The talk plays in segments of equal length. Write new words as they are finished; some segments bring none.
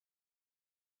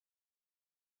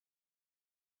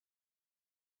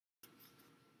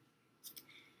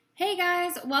Hey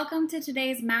guys, welcome to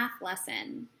today's math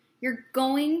lesson. You're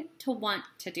going to want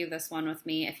to do this one with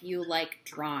me if you like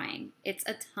drawing. It's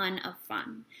a ton of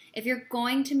fun. If you're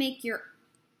going to make your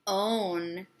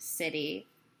own city,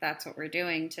 that's what we're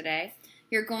doing today,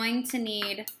 you're going to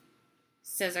need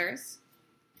scissors,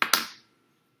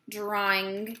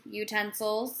 drawing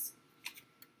utensils,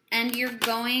 and you're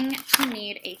going to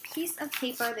need a piece of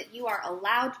paper that you are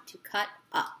allowed to cut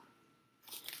up.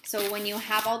 So when you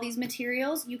have all these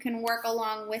materials, you can work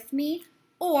along with me,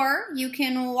 or you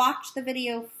can watch the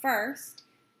video first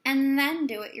and then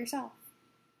do it yourself.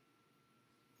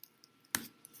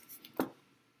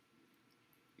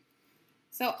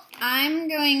 So I'm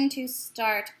going to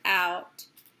start out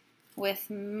with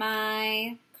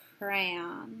my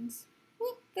crayons.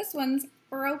 Ooh, this one's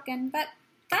broken, but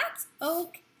that's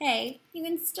okay. You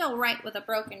can still write with a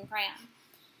broken crayon.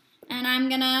 And I'm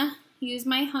gonna use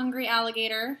my hungry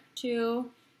alligator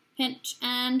to pinch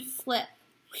and flip.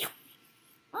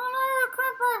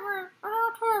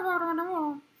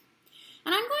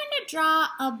 And I'm going to draw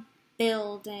a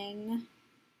building.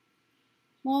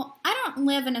 Well, I don't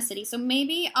live in a city, so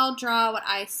maybe I'll draw what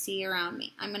I see around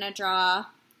me. I'm going to draw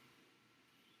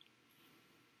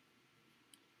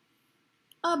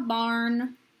a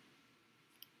barn.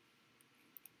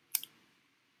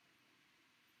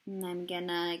 And I'm going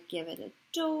to give it a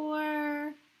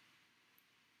door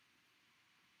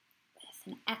with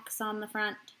an X on the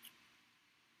front.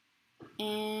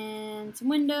 And some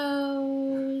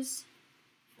windows.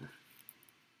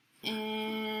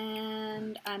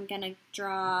 And I'm going to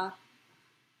draw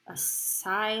a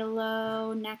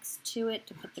silo next to it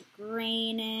to put the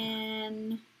grain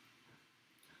in.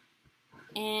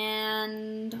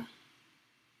 And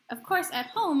of course, at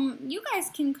home, you guys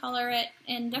can color it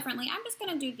in differently. I'm just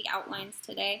going to do the outlines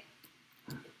today.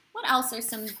 What else are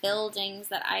some buildings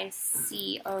that I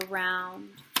see around?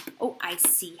 Oh, I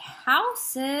see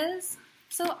houses.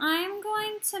 So I'm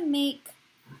going to make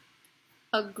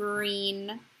a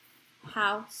green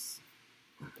house.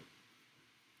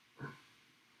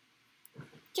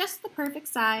 Just the perfect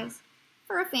size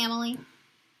for a family.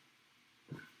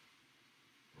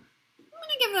 I'm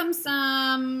going to give them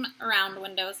some round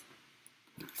windows,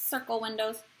 circle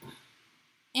windows.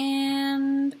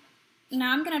 And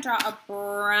now I'm going to draw a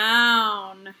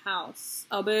brown house,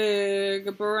 a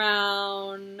big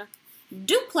brown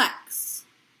duplex,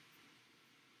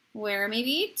 where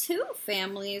maybe two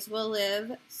families will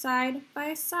live side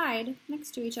by side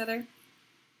next to each other.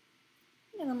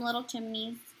 Give them little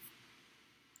chimneys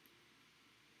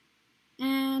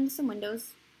and some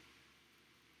windows,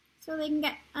 so they can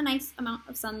get a nice amount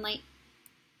of sunlight.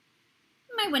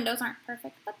 My windows aren't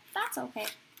perfect, but that's okay.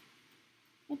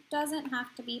 It doesn't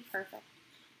have to be perfect.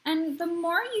 And the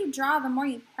more you draw, the more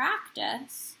you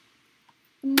practice,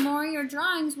 the more your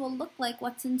drawings will look like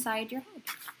what's inside your head.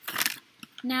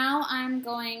 Now I'm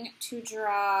going to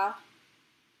draw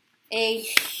a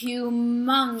humongous,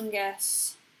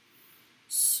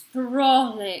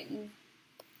 sprawling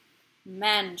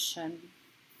mansion.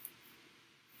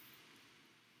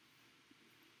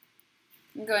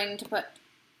 I'm going to put,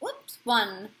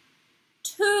 1,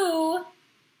 2,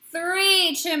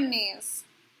 3 chimneys.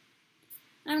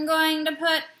 I'm going to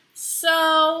put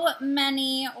so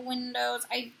many windows.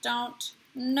 I don't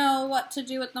know what to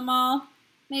do with them all.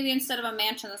 Maybe instead of a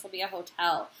mansion, this will be a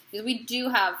hotel. Because we do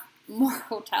have more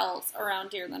hotels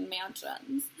around here than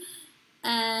mansions.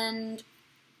 And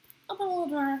I'll put a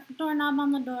little doorknob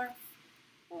on the door.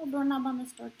 A little doorknob on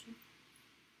this door too.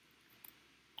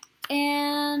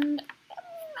 And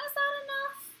is that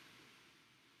enough?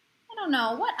 I don't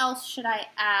know. What else should I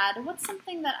add? What's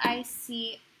something that I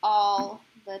see all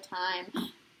the time?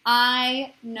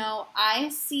 I know I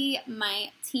see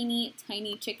my teeny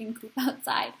tiny chicken coop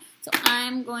outside. So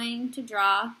I'm going to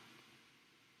draw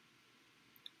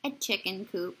a chicken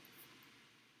coop.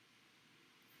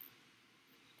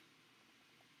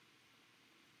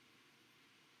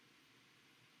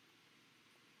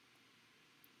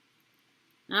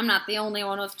 I'm not the only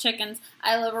one with chickens.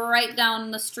 I live right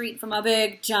down the street from a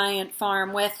big giant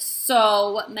farm with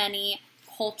so many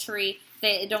poultry.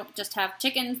 They don't just have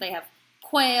chickens, they have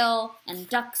quail and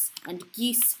ducks and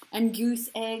geese, and goose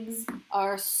eggs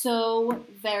are so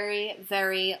very,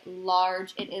 very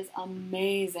large. It is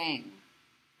amazing.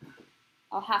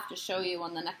 I'll have to show you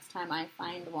one the next time I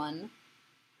find one.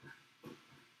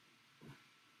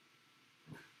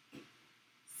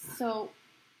 So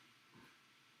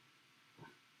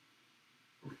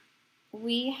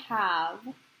we have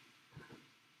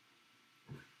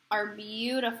our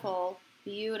beautiful,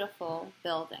 beautiful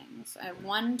buildings. I have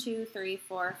 1, 2, 3,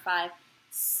 4, 5,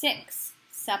 6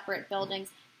 separate buildings.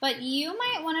 But you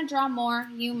might want to draw more,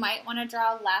 you might want to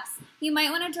draw less, you might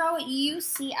want to draw what you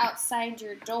see outside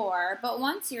your door, but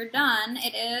once you're done,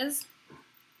 it is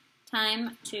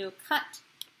time to cut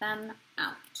them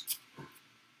out.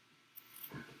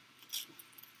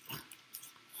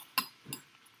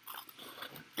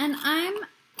 And I'm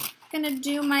going to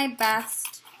do my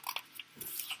best,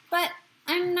 but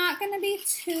I'm not going to be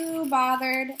too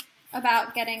bothered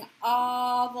about getting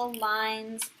all the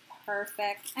lines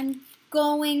perfect. I'm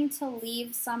going to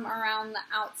leave some around the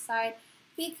outside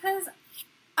because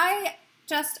I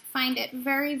just find it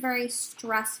very, very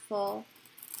stressful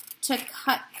to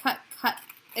cut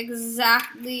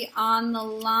exactly on the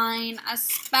line,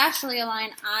 especially a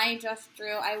line I just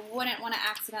drew. I wouldn't want to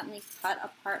accidentally cut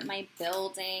apart my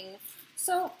building.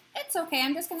 So it's okay,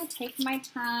 I'm just going to take my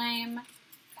time,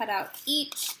 cut out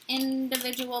each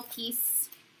individual piece.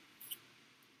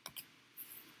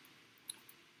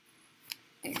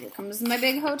 And here comes my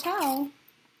big hotel.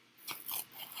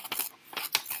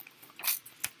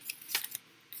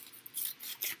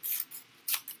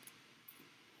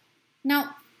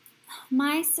 Now,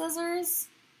 my scissors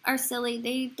are silly.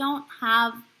 They don't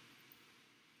have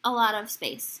a lot of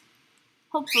space.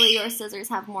 Hopefully your scissors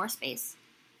have more space.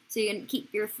 So you can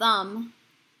keep your thumb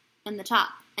in the top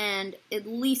and at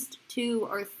least 2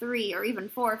 or 3 or even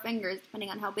 4 fingers,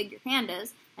 depending on how big your hand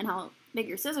is and how big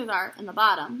your scissors are, in the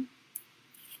bottom.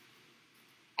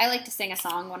 I like to sing a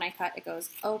song when I cut. It goes,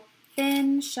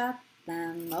 open, shut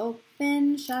them,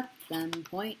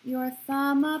 point your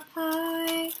thumb up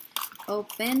high.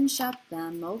 Open, shut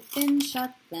them,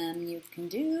 you can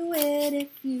do it if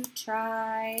you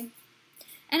try.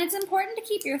 And it's important to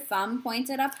keep your thumb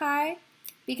pointed up high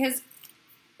because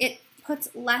it puts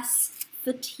less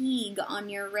fatigue on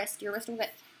your wrist. Your wrist will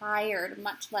get tired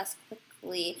much less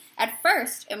quickly. At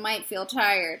first, it might feel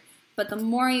tired, but the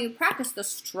more you practice, the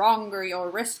stronger your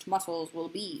wrist muscles will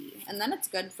be. And then it's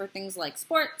good for things like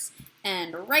sports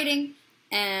and writing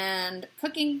and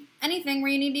cooking, anything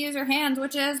where you need to use your hands,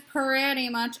 which is pretty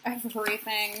much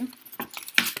everything.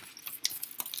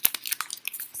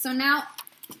 So now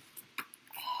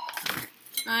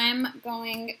I'm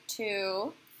going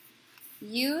to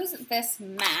use this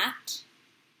mat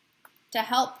to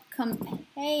help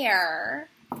compare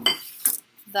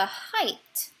the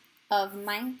height of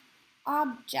my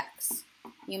objects.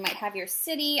 You might have your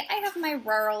city. I have my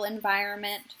rural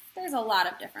environment. There's a lot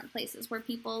of different places where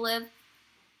people live.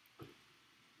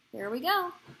 Here we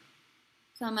go.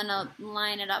 So I'm going to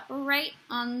line it up right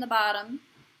on the bottom.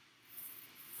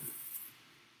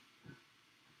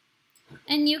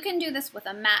 And you can do this with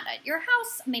a mat at your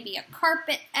house, maybe a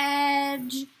carpet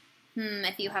edge.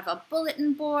 If you have a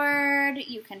bulletin board,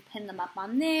 you can pin them up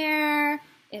on there.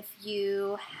 If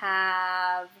you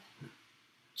have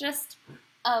just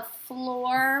a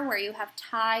floor where you have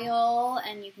tile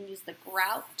and you can use the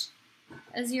grout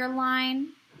as your line.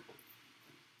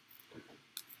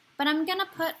 But I'm going to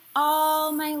put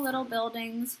all my little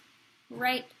buildings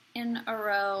right in a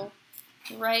row,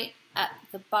 right at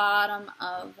the bottom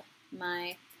of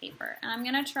my paper. And I'm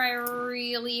going to try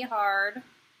really hard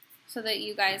so that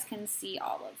you guys can see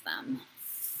all of them.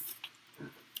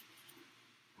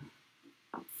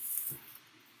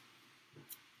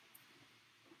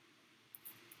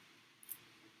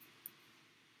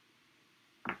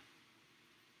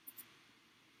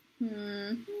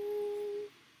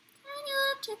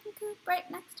 Chicken coop right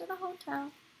next to the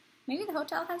hotel. Maybe the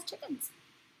hotel has chickens.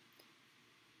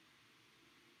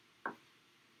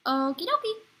 Okie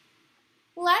dokie.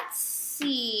 Let's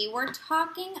see. We're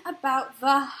talking about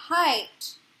the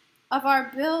height of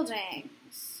our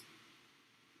buildings.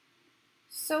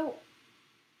 So,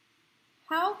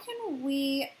 how can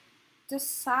we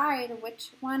decide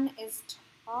which one is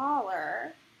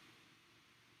taller?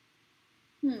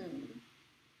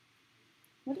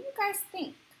 What do you guys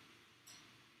think?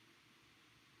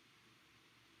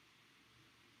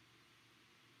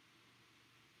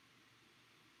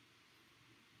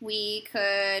 We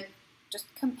could just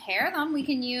compare them. We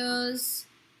can use,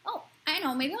 oh, I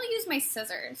know, maybe I'll use my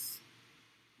scissors.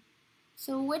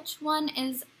 So which one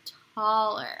is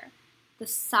taller? The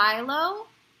silo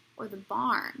or the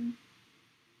barn?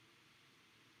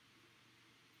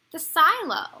 The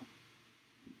silo.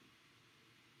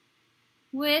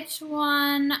 Which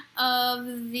one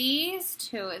of these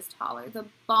two is taller? The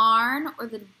barn or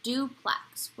the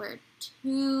duplex, where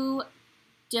 2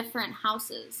 different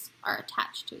houses are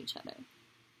attached to each other?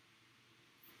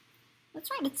 That's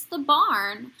right, it's the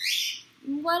barn.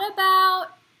 What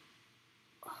about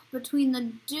between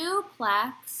the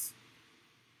duplex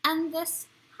and this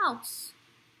house?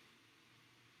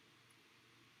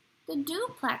 the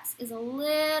duplex is a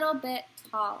little bit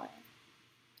taller.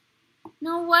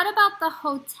 Now what about the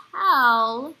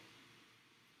hotel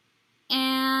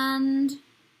and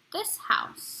this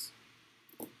house?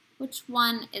 Which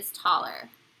one is taller?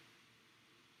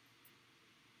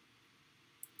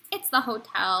 It's the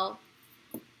hotel.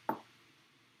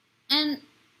 And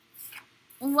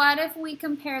what if we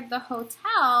compared the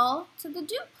hotel to the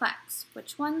duplex?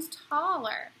 Which one's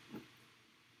taller?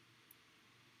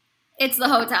 It's the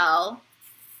hotel.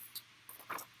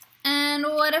 And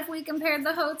what if we compared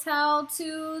the hotel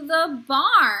to the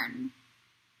barn?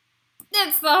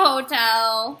 It's the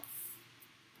hotel.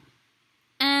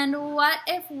 And what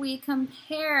if we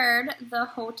compared the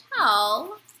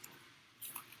hotel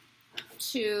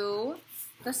to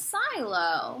the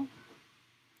silo?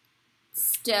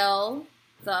 Still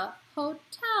the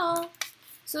hotel.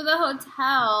 So the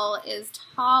hotel is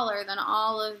taller than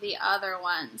all of the other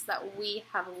ones that we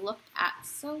have looked at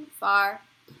so far.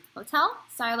 Hotel,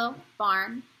 silo,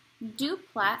 barn,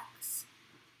 duplex,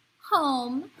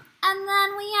 home, and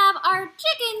then we have our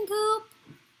chicken coop.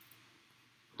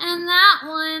 And that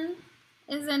one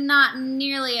is not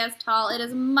nearly as tall. It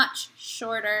is much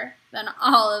shorter than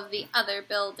all of the other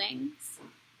buildings.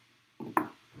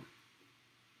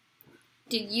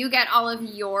 Did you get all of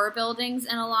your buildings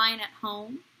in a line at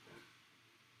home?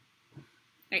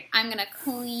 Right, I'm gonna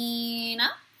clean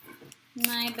up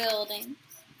my buildings.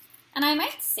 And I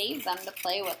might save them to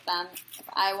play with them if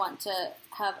I want to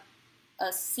have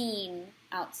a scene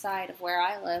outside of where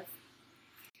I live.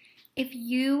 If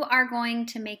you are going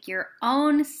to make your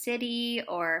own city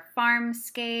or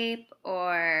farmscape,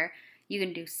 or you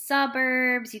can do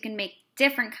suburbs, you can make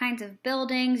different kinds of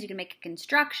buildings, you can make a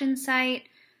construction site,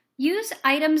 use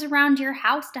items around your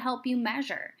house to help you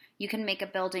measure. You can make a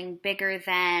building bigger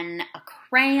than a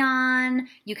crayon.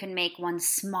 You can make one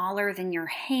smaller than your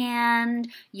hand.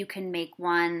 You can make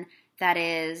one that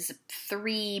is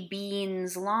 3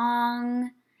 beans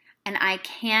long. And I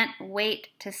can't wait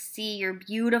to see your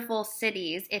beautiful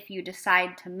cities if you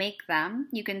decide to make them.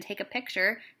 You can take a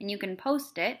picture and you can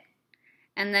post it.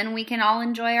 And then we can all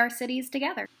enjoy our cities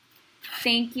together.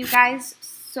 Thank you guys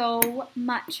so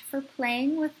much for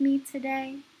playing with me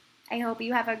today. I hope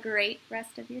you have a great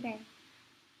rest of your day.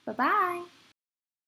 Bye-bye.